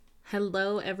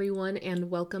Hello, everyone, and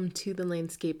welcome to the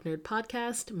Landscape Nerd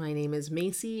Podcast. My name is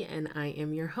Macy, and I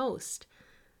am your host.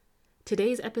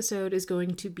 Today's episode is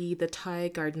going to be the Thai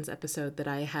Gardens episode that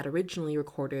I had originally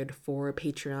recorded for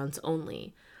Patreons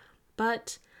only.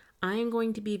 But I am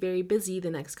going to be very busy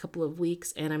the next couple of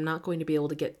weeks, and I'm not going to be able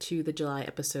to get to the July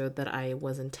episode that I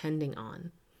was intending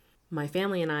on. My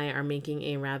family and I are making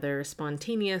a rather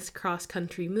spontaneous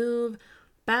cross-country move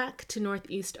back to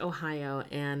Northeast Ohio,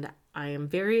 and I am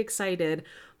very excited.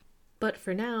 But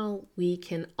for now, we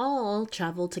can all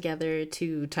travel together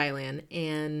to Thailand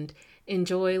and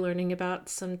enjoy learning about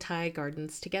some Thai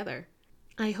gardens together.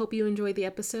 I hope you enjoy the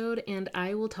episode, and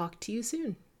I will talk to you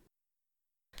soon.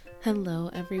 Hello,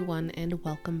 everyone, and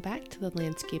welcome back to the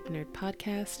Landscape Nerd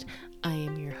Podcast. I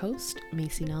am your host,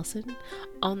 Macy Nelson.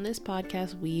 On this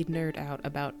podcast, we nerd out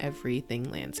about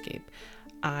everything landscape.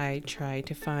 I try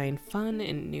to find fun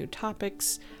and new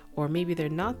topics, or maybe they're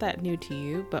not that new to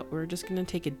you, but we're just going to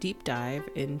take a deep dive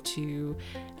into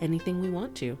anything we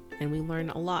want to. And we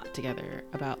learn a lot together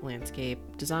about landscape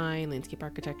design, landscape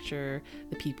architecture,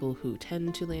 the people who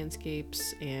tend to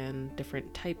landscapes, and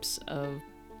different types of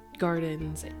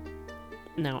gardens.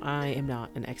 Now, I am not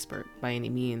an expert by any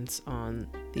means on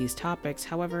these topics.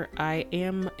 However, I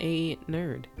am a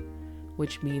nerd,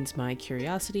 which means my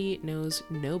curiosity knows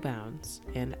no bounds,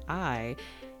 and I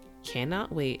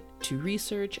cannot wait to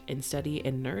research and study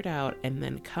and nerd out and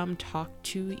then come talk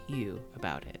to you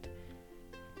about it.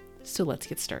 So let's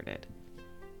get started.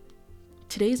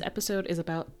 Today's episode is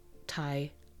about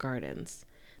Thai gardens.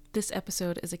 This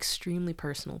episode is extremely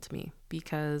personal to me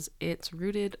because it's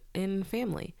rooted in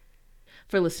family.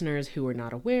 For listeners who are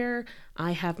not aware,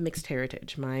 I have mixed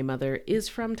heritage. My mother is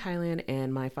from Thailand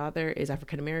and my father is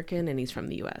African American and he's from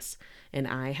the US. And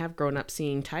I have grown up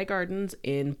seeing Thai gardens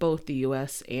in both the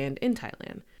US and in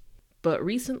Thailand. But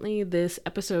recently, this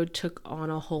episode took on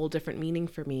a whole different meaning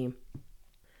for me,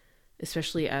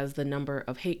 especially as the number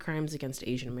of hate crimes against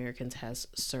Asian Americans has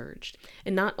surged.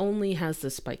 And not only has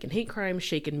the spike in hate crime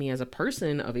shaken me as a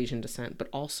person of Asian descent, but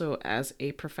also as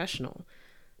a professional.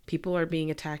 People are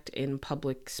being attacked in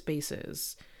public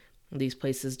spaces. These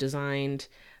places designed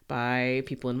by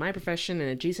people in my profession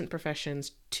and adjacent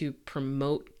professions to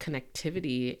promote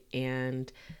connectivity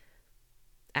and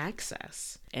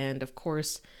access. And of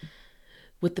course,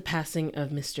 with the passing of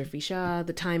Mr. Fisha,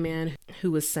 the Thai man who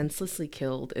was senselessly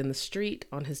killed in the street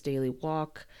on his daily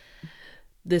walk,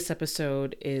 this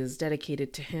episode is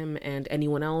dedicated to him and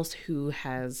anyone else who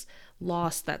has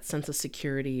lost that sense of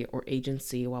security or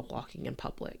agency while walking in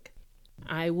public.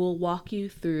 I will walk you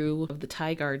through the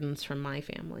Thai gardens from my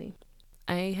family.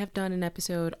 I have done an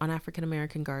episode on African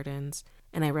American gardens,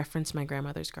 and I referenced my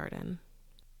grandmother's garden.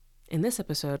 In this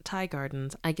episode, Thai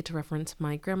gardens, I get to reference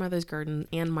my grandmother's garden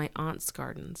and my aunt's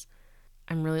gardens.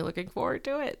 I'm really looking forward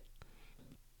to it.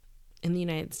 In the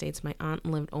United States, my aunt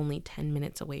lived only 10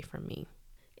 minutes away from me.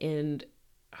 And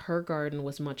her garden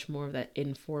was much more of that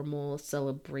informal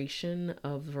celebration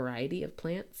of variety of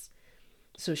plants.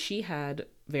 So she had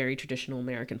very traditional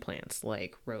American plants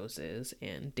like roses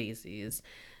and daisies.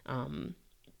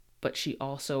 But she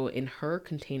also, in her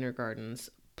container gardens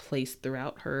placed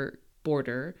throughout her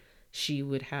border, she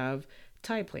would have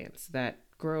Thai plants that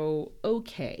grow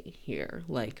okay here,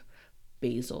 like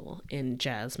basil and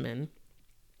jasmine.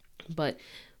 But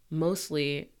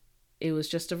mostly it was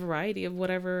just a variety of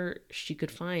whatever she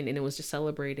could find, and it was just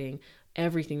celebrating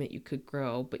everything that you could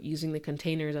grow, but using the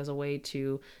containers as a way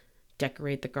to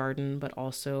decorate the garden, but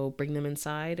also bring them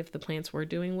inside if the plants were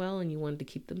doing well and you wanted to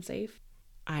keep them safe.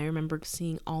 I remember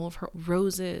seeing all of her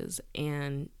roses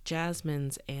and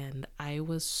jasmines, and I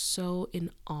was so in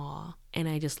awe, and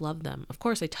I just loved them. Of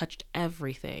course, I touched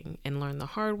everything and learned the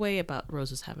hard way about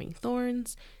roses having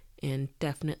thorns, and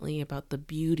definitely about the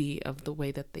beauty of the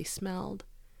way that they smelled.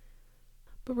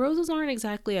 But roses aren't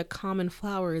exactly a common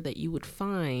flower that you would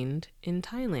find in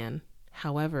Thailand.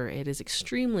 However, it is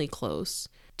extremely close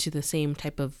to the same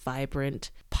type of vibrant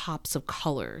pops of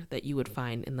color that you would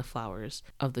find in the flowers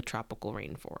of the tropical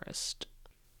rainforest.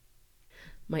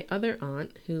 My other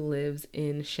aunt, who lives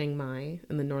in Chiang Mai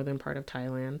in the northern part of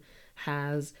Thailand,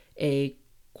 has a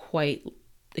quite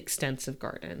extensive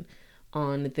garden.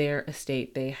 On their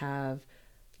estate, they have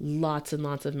lots and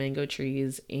lots of mango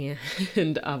trees and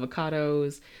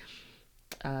avocados,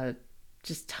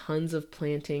 just tons of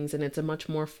plantings, and it's a much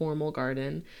more formal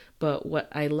garden. But what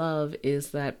I love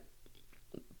is that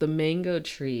the mango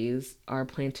trees are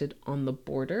planted on the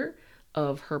border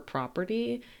of her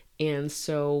property, and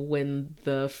so when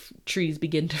the trees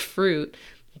begin to fruit,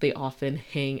 they often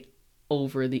hang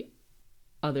over the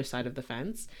other side of the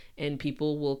fence, and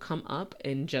people will come up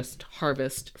and just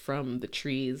harvest from the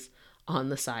trees on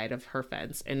the side of her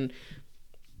fence. And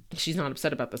she's not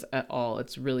upset about this at all.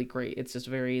 It's really great. It's just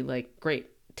very like, great,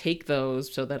 take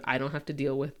those so that I don't have to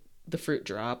deal with the fruit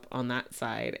drop on that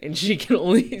side. And she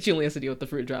only has to deal with the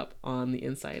fruit drop on the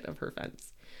inside of her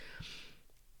fence.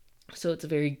 So it's a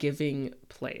very giving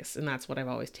place. And that's what I've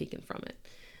always taken from it.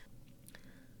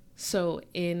 So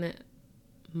in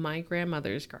my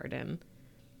grandmother's garden,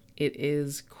 it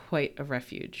is quite a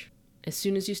refuge. As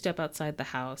soon as you step outside the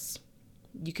house,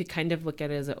 you could kind of look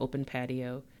at it as an open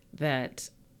patio, that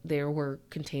there were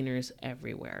containers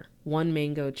everywhere. One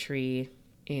mango tree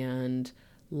and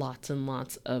lots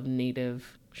of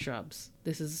native shrubs.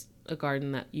 This is a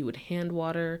garden that you would hand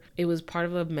water. It was part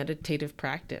of a meditative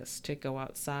practice to go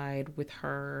outside with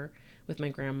my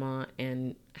grandma,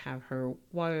 and have her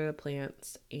water the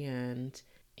plants and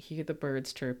hear the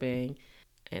birds chirping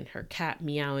and her cat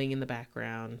meowing in the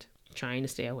background, trying to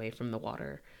stay away from the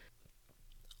water.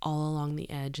 All along the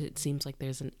edge, it seems like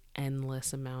there's an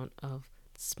endless amount of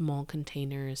small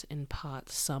containers and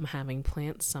pots, some having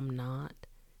plants, some not.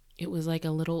 It was like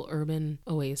a little urban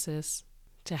oasis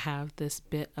to have this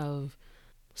bit of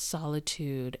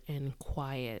solitude and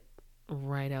quiet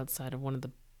right outside of one of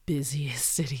the busiest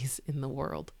cities in the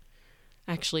world.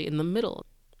 Actually, in the middle.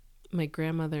 My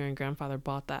grandmother and grandfather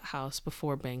bought that house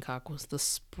before Bangkok was the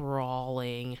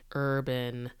sprawling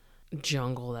urban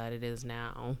jungle that it is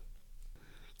now.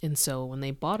 And so when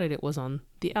they bought it, it was on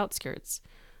the outskirts.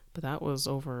 But that was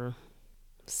over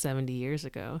 70 years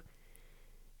ago.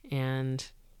 And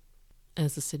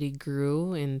as the city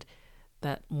grew and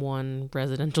that one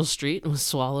residential street was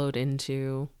swallowed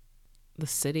into the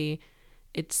city,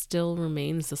 it still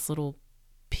remains this little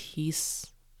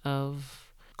piece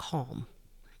of calm.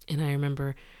 And I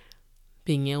remember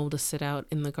being able to sit out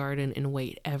in the garden and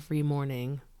wait every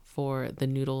morning for the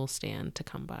noodle stand to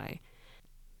come by.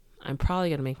 I'm probably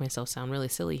going to make myself sound really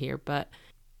silly here, but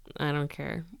I don't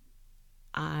care.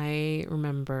 I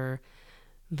remember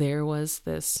there was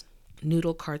this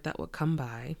noodle cart that would come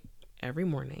by every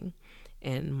morning,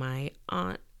 and my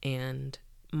aunt and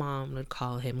mom would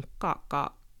call him Gok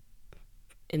Gok.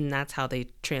 And that's how they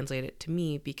translate it to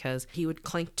me, because he would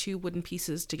clank two wooden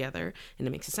pieces together and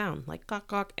it makes a sound like Gok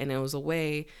Gok. And it was a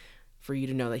way for you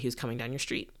to know that he was coming down your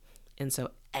street. And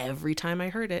so every time I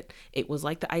heard it, it was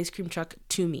like the ice cream truck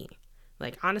to me.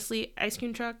 Like, honestly, ice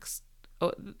cream trucks,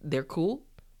 oh, they're cool,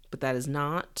 but that is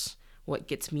not what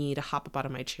gets me to hop up out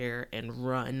of my chair and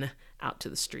run out to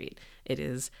the street. It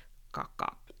is Gok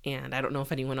Gok. And I don't know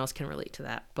if anyone else can relate to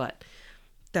that, but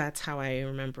that's how I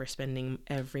remember spending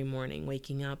every morning,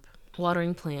 waking up,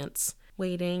 watering plants,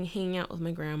 waiting, hanging out with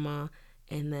my grandma,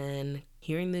 and then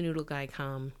hearing the noodle guy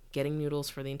come, getting noodles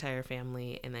for the entire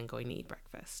family, and then going to eat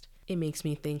breakfast. It makes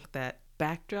me think that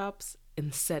backdrops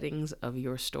and settings of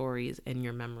your stories and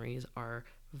your memories are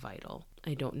vital.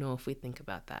 I don't know if we think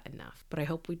about that enough, but I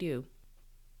hope we do.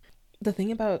 The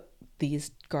thing about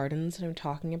these gardens that I'm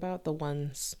talking about, the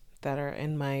ones that are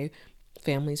in my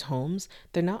family's homes,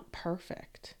 they're not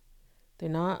perfect. They're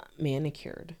not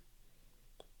manicured,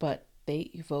 but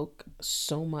they evoke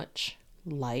so much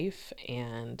life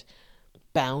and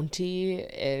bounty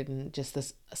and just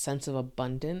this sense of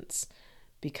abundance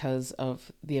because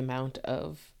of the amount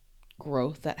of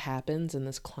growth that happens in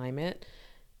this climate,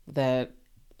 that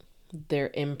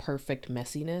their imperfect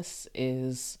messiness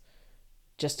is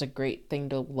just a great thing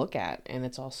to look at. And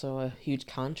it's also a huge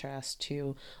contrast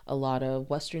to a lot of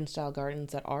Western style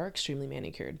gardens that are extremely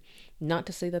manicured. Not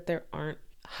to say that there aren't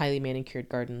highly manicured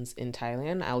gardens in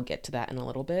Thailand. I'll get to that in a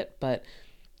little bit, but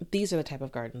these are the type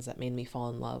of gardens that made me fall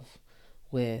in love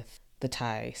with the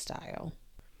Thai style.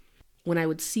 When I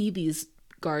would see these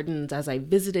gardens as I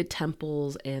visited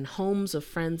temples and homes of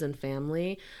friends and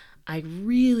family, I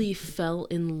really fell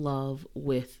in love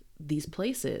with these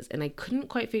places, and I couldn't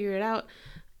quite figure it out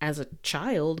as a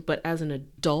child, but as an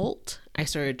adult, I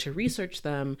started to research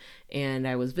them, and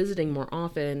I was visiting more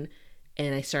often,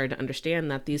 and I started to understand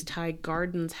that these Thai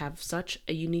gardens have such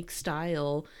a unique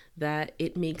style that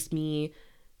it makes me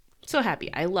so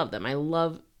happy. I love them. I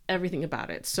love everything about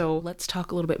it. So let's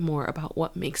talk a little bit more about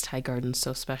what makes Thai gardens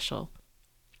so special.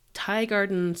 Thai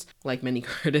gardens, like many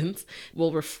gardens,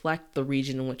 will reflect the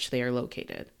region in which they are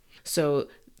located. So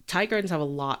Thai gardens have a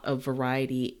lot of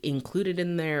variety included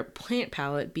in their plant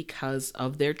palette because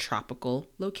of their tropical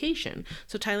location.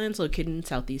 So Thailand's located in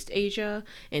Southeast Asia,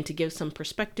 and to give some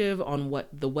perspective on what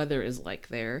the weather is like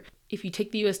there, if you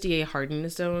take the USDA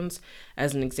hardiness zones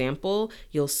as an example,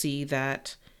 you'll see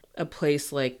that a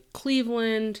place like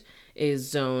Cleveland is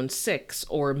zone 6,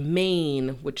 or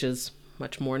Maine, which is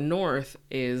much more north,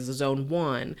 is zone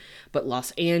 1, but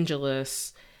Los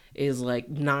Angeles is like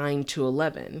 9 to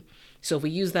 11. So if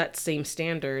we use that same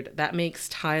standard, that makes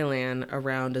Thailand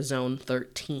around a zone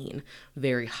 13,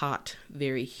 very hot,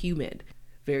 very humid,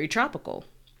 very tropical.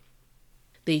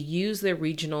 They use their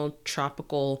regional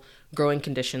tropical growing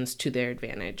conditions to their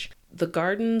advantage. The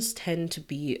gardens tend to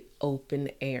be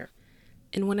open air.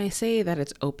 And when I say that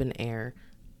it's open air,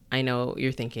 I know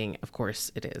you're thinking, of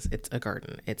course it is. It's a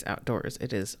garden. It's outdoors.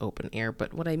 It is open air.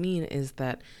 But what I mean is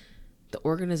that the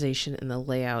organization and the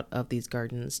layout of these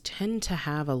gardens tend to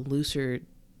have a looser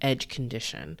edge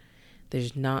condition.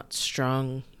 There's not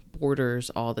strong borders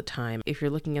all the time. If you're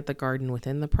looking at the garden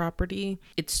within the property,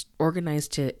 it's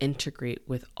organized to integrate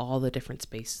with all the different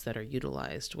spaces that are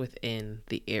utilized within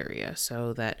the area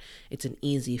so that it's an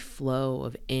easy flow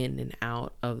of in and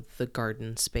out of the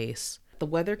garden space. The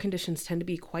weather conditions tend to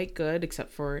be quite good,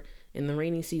 except for in the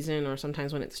rainy season or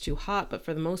sometimes when it's too hot, but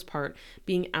for the most part,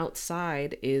 being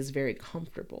outside is very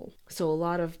comfortable. So a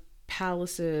lot of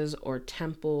palaces or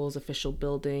temples, official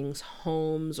buildings,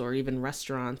 homes, or even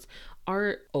restaurants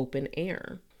are open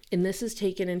air. And this is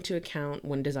taken into account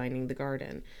when designing the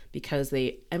garden because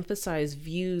they emphasize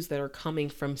views that are coming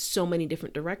from so many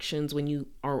different directions when you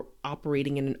are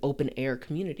operating in an open air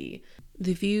community.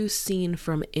 The view seen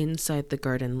from inside the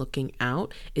garden looking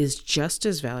out is just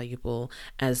as valuable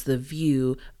as the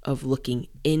view of looking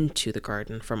into the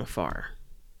garden from afar.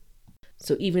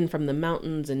 So even from the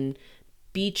mountains and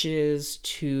beaches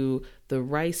to the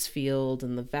rice field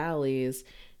and the valleys,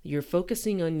 you're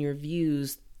focusing on your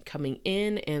views coming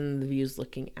in and the views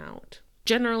looking out.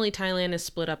 Generally, Thailand is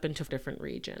split up into different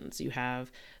regions. You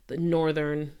have the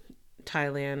northern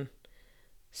Thailand,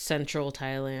 central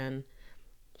Thailand,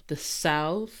 the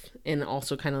south, and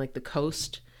also kind of like the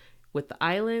coast with the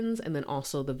islands, and then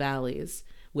also the valleys,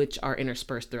 which are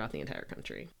interspersed throughout the entire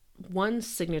country. One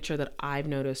signature that I've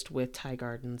noticed with Thai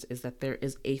gardens is that there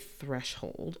is a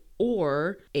threshold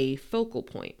or a focal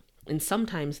point, and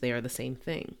sometimes they are the same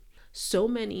thing. So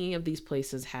many of these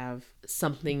places have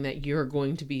something that you're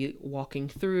going to be walking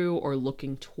through or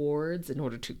looking towards in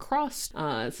order to cross.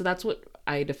 So that's what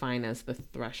I define as the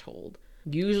threshold.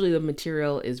 Usually the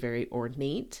material is very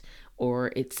ornate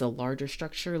or it's a larger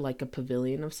structure like a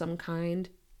pavilion of some kind.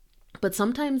 But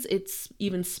sometimes it's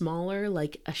even smaller,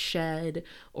 like a shed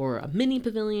or a mini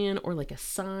pavilion or like a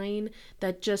sign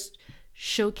that just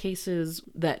showcases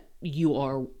that you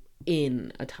are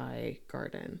in a Thai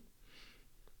garden.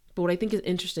 But what I think is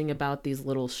interesting about these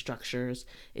little structures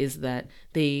is that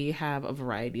they have a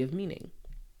variety of meaning.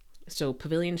 So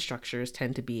pavilion structures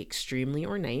tend to be extremely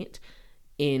ornate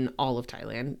in all of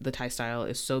Thailand. The Thai style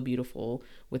is so beautiful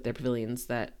with their pavilions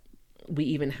that we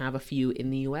even have a few in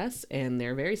the US and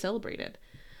they're very celebrated.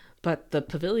 But the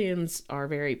pavilions are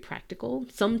very practical.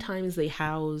 Sometimes they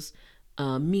house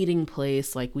a meeting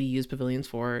place like we use pavilions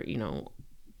for,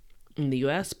 in the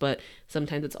US, but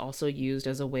sometimes it's also used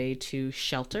as a way to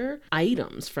shelter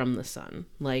items from the sun,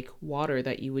 like water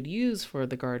that you would use for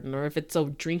the garden, or if it's a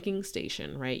drinking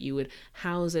station, right? You would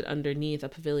house it underneath a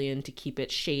pavilion to keep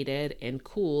it shaded and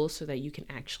cool so that you can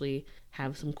actually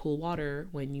have some cool water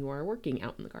when you are working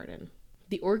out in the garden.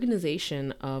 The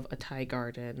organization of a Thai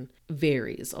garden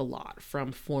varies a lot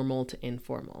from formal to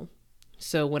informal.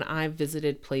 So when I've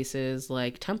visited places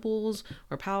like temples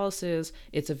or palaces,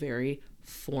 it's a very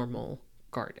formal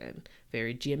garden,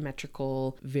 very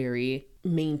geometrical, very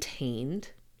maintained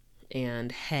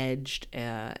and hedged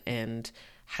and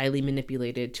highly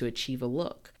manipulated to achieve a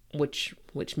look, which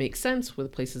makes sense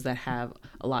with places that have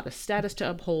a lot of status to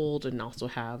uphold and also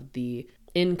have the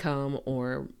income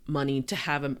or money to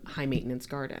have a high maintenance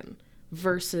garden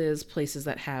versus places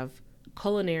that have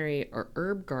culinary or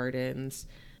herb gardens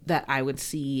that I would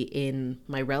see in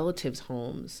my relatives'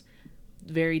 homes.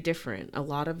 Very different. A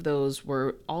lot of those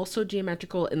were also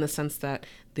geometrical in the sense that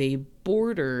they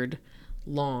bordered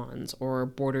lawns or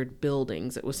bordered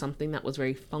buildings. It was something that was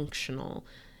very functional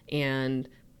and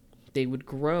they would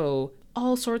grow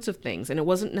all sorts of things. And it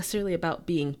wasn't necessarily about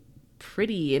being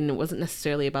pretty and it wasn't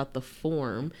necessarily about the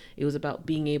form. It was about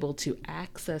being able to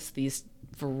access these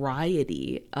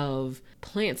variety of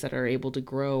plants that are able to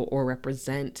grow or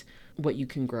represent what you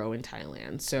can grow in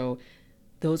Thailand. So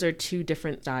those are two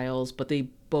different styles, but they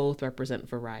both represent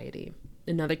variety.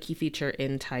 Another key feature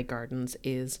in Thai gardens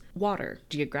is water.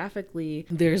 Geographically,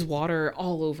 there's water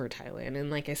all over Thailand.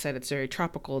 And like I said, it's very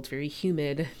tropical, it's very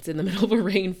humid, it's in the middle of a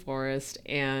rainforest,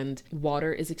 and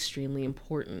water is extremely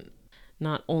important.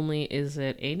 Not only is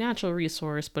it a natural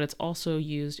resource, but it's also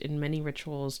used in many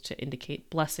rituals to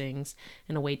indicate blessings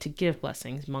and a way to give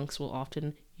blessings. Monks will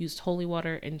often use holy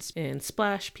water and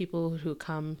splash people who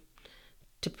come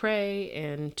to pray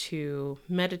and to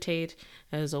meditate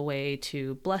as a way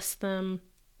to bless them.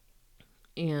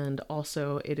 And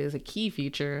also, it is a key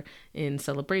feature in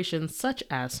celebrations such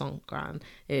as Songkran.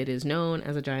 It is known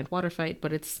as a giant water fight,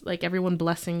 but it's like everyone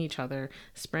blessing each other,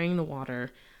 spraying the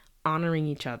water, honoring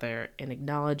each other, and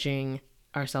acknowledging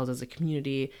ourselves as a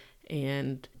community.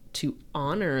 And to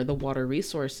honor the water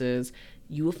resources,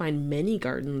 you will find many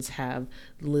gardens have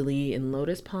lily and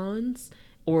lotus ponds,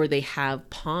 or they have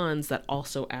ponds that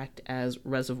also act as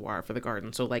reservoir for the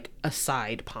garden. So like a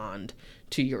side pond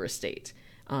to your estate.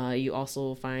 You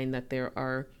also find that there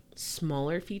are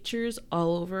smaller features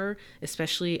all over,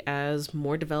 especially as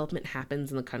more development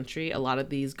happens in the country. A lot of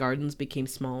these gardens became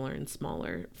smaller and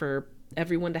smaller for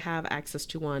everyone to have access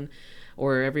to one,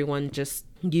 or everyone just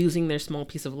using their small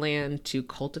piece of land to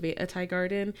cultivate a Thai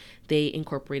garden. They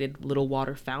incorporated little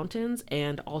water fountains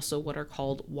and also what are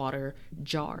called water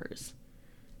jars.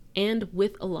 And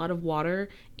with a lot of water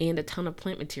and a ton of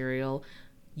plant material,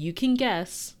 you can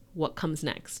guess what comes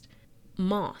next.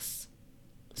 Moss.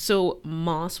 So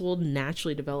moss will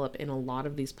naturally develop in a lot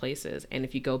of these places. And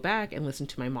if you go back and listen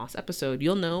to my moss episode,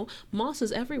 you'll know moss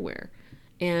is everywhere.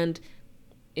 And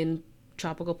in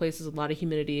tropical places, a lot of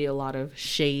humidity, a lot of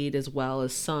shade as well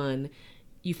as sun,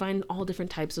 you find all different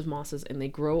types of mosses, and they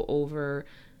grow over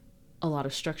a lot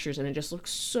of structures, and it just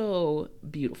looks so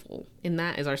beautiful. And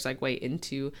that is our segue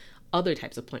into other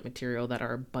types of plant material that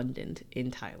are abundant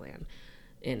in Thailand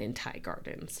and in Thai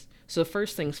gardens. So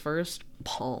first things first,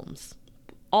 palms.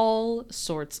 All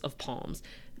sorts of palms.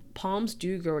 Palms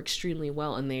do grow extremely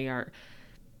well, and they are,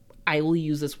 I will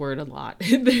use this word a lot.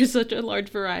 There's such a large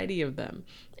variety of them.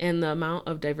 And the amount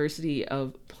of diversity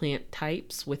of plant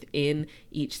types within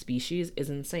each species is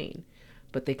insane.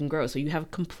 But they can grow. So you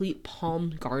have complete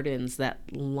palm gardens that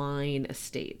line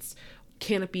estates.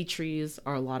 Canopy trees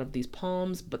are a lot of these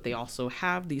palms, but they also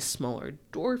have these smaller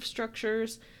dwarf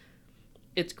structures.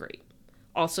 It's great.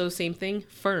 Also, same thing,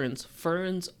 ferns.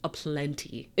 Ferns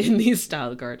aplenty in these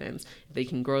style gardens. If they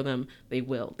can grow them, they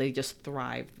will. They just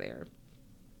thrive there.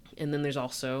 And then there's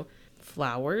also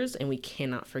flowers, and we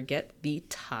cannot forget the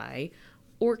Thai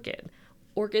orchid.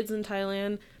 Orchids in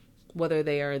Thailand, whether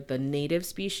they are the native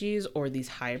species or these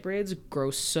hybrids,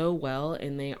 grow so well,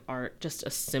 and they are just a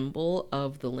symbol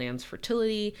of the land's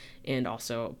fertility and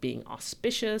also being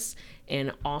auspicious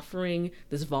and offering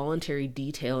this voluntary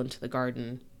detail into the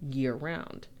garden year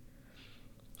round.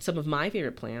 Some of my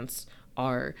favorite plants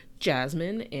are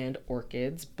jasmine and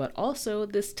orchids, but also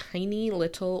this tiny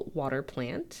little water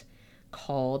plant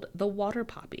called the water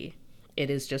poppy. It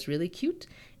is just really cute,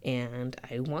 and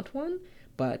I want one,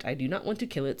 but I do not want to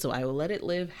kill it, so I will let it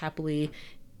live happily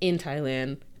in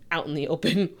Thailand, out in the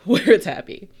open, where it's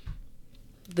happy.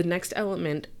 The next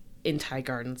element in Thai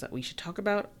gardens that we should talk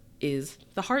about is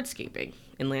the hardscaping.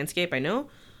 In landscape, I know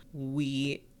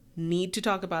we need to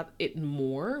talk about it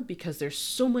more because there's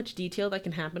so much detail that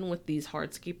can happen with these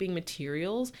hardscaping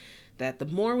materials that the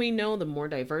more we know, the more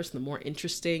diverse, the more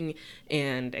interesting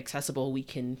and accessible we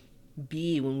can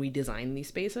be when we design these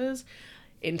spaces.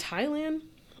 In Thailand,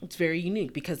 it's very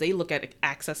unique because they look at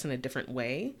access in a different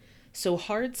way. So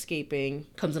hardscaping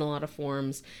comes in a lot of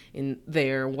forms in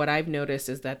there. What I've noticed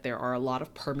is that there are a lot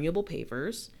of permeable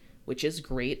pavers, which is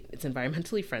great. It's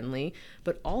environmentally friendly,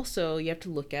 but also you have to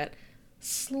look at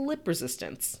slip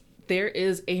resistance. There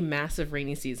is a massive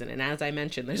rainy season, and as I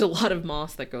mentioned, there's a lot of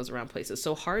moss that goes around places.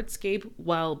 So hardscape,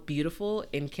 while beautiful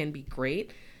and can be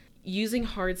great, using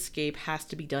hardscape has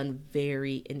to be done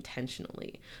very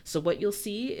intentionally. So what you'll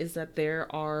see is that there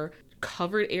are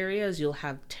covered areas. You'll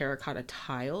have terracotta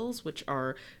tiles, which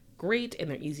are great and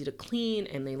they're easy to clean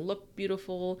and they look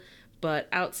beautiful. But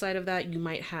outside of that, you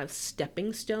might have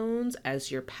stepping stones as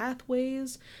your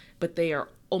pathways, but they are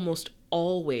almost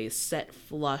always set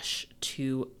flush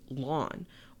to lawn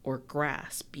or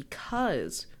grass,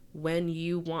 because when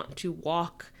you want to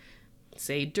walk,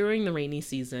 say during the rainy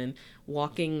season,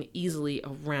 walking easily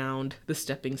around the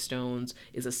stepping stones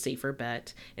is a safer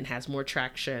bet and has more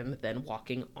traction than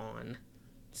walking on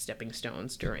stepping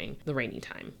stones during the rainy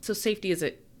time. So safety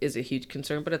is a huge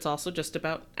concern, but it's also just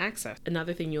about access.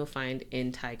 Another thing you'll find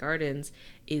in Thai gardens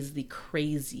is the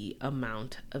crazy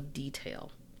amount of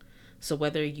detail. So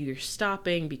whether you're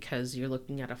stopping because you're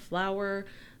looking at a flower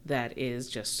that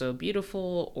is just so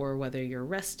beautiful, or whether you're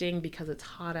resting because it's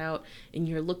hot out and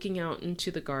you're looking out into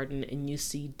the garden and you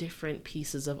see different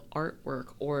pieces of artwork,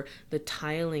 or the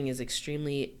tiling is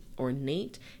extremely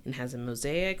ornate and has a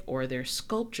mosaic, or there's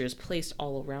sculptures placed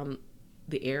all around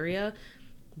the area.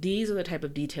 These are the type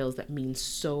of details that mean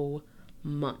so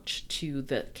much to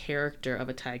the character of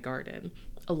a Thai garden.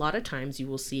 A lot of times you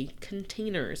will see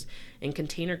containers and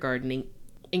container gardening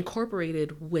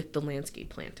incorporated with the landscape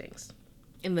plantings.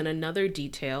 And then another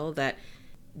detail that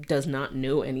does not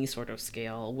know any sort of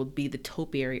scale will be the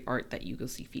topiary art that you will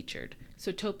see featured.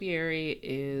 So topiary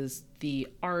is the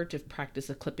art of practice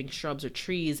of clipping shrubs or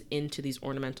trees into these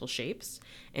ornamental shapes.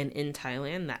 And in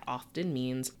Thailand, that often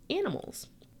means animals.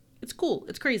 It's cool.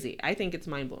 It's crazy. I think it's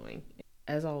mind-blowing.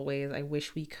 As always, I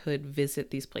wish we could visit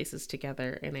these places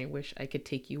together, and I wish I could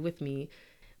take you with me,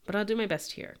 but I'll do my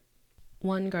best here.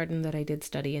 One garden that I did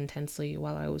study intensely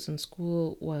while I was in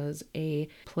school was a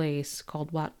place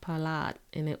called Wat Palat,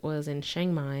 and it was in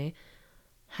Chiang Mai,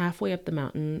 halfway up the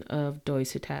mountain of Doi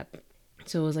Suthep.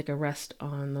 So it was like a rest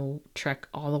on the trek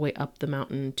all the way up the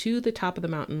mountain to the top of the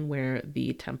mountain where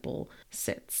the temple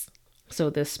sits.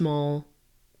 So this small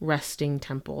resting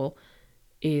temple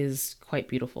is quite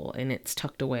beautiful, and it's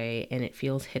tucked away and it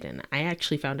feels hidden. I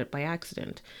actually found it by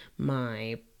accident.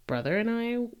 My brother and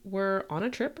I were on a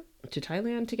trip to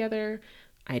Thailand together.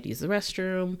 I had used the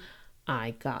restroom.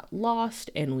 I got lost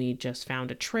and we just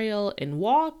found a trail and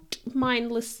walked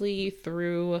mindlessly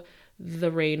through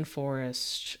the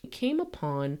rainforest. Came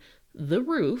upon the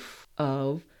roof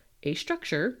of a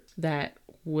structure that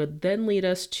would then lead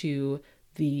us to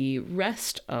the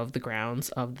rest of the grounds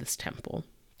of this temple.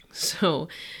 So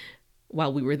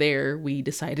while we were there, we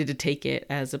decided to take it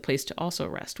as a place to also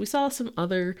rest. We saw some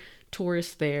other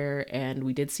tourists there, and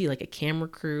we did see like a camera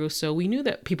crew, so we knew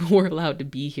that people were allowed to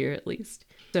be here at least.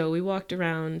 So we walked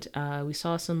around, we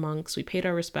saw some monks, we paid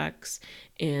our respects,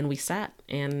 and we sat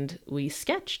and we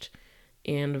sketched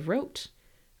and wrote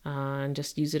and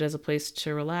just used it as a place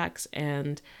to relax.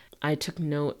 And I took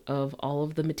note of all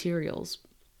of the materials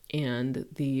and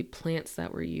the plants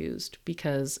that were used,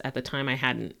 because at the time I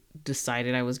hadn't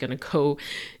decided I was going to go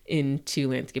into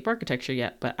landscape architecture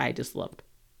yet, but I just loved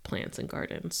plants and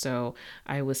gardens. So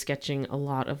I was sketching a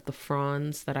lot of the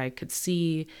fronds that I could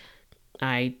see.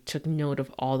 I took note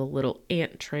of all the little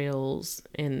ant trails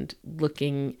and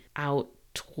looking out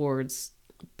towards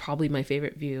probably my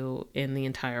favorite view in the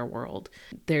entire world.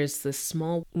 There's this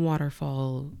small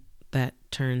waterfall that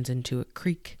turns into a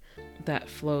creek that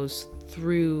flows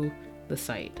through the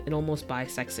site. It almost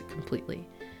bisects it completely.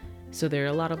 So there are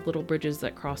a lot of little bridges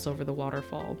that cross over the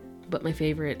waterfall. But my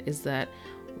favorite is that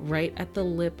right at the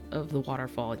lip of the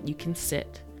waterfall, you can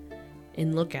sit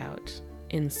and look out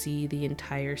and see the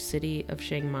entire city of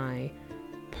Chiang Mai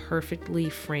perfectly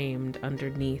framed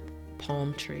underneath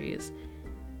palm trees.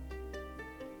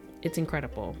 It's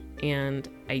incredible, and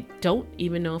I don't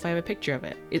even know if I have a picture of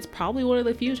it. It's probably one of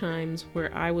the few times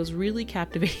where I was really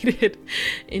captivated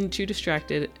and too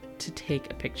distracted to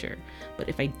take a picture. But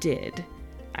if I did,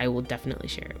 I will definitely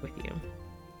share it with you.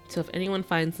 So if anyone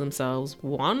finds themselves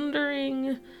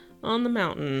wandering on the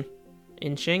mountain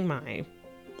in Chiang Mai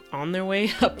on their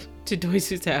way up to Doi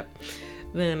Suthep,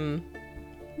 then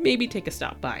maybe take a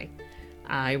stop by.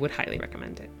 I would highly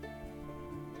recommend it.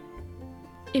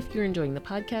 If you're enjoying the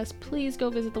podcast, please go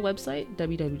visit the website,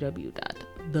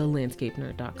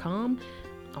 www.thelandscapenerd.com.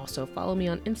 Also follow me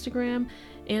on Instagram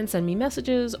and send me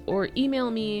messages or email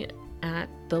me at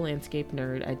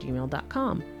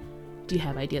thelandscapenerd@gmail.com. Do you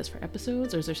have ideas for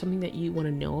episodes, or is there something that you want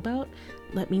to know about?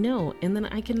 Let me know, and then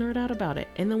I can nerd out about it,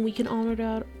 and then we can all nerd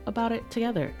out about it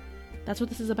together. That's what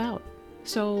this is about.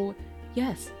 So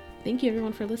yes, thank you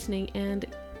everyone for listening, and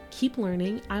keep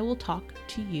learning. I will talk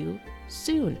to you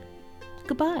soon.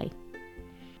 Goodbye.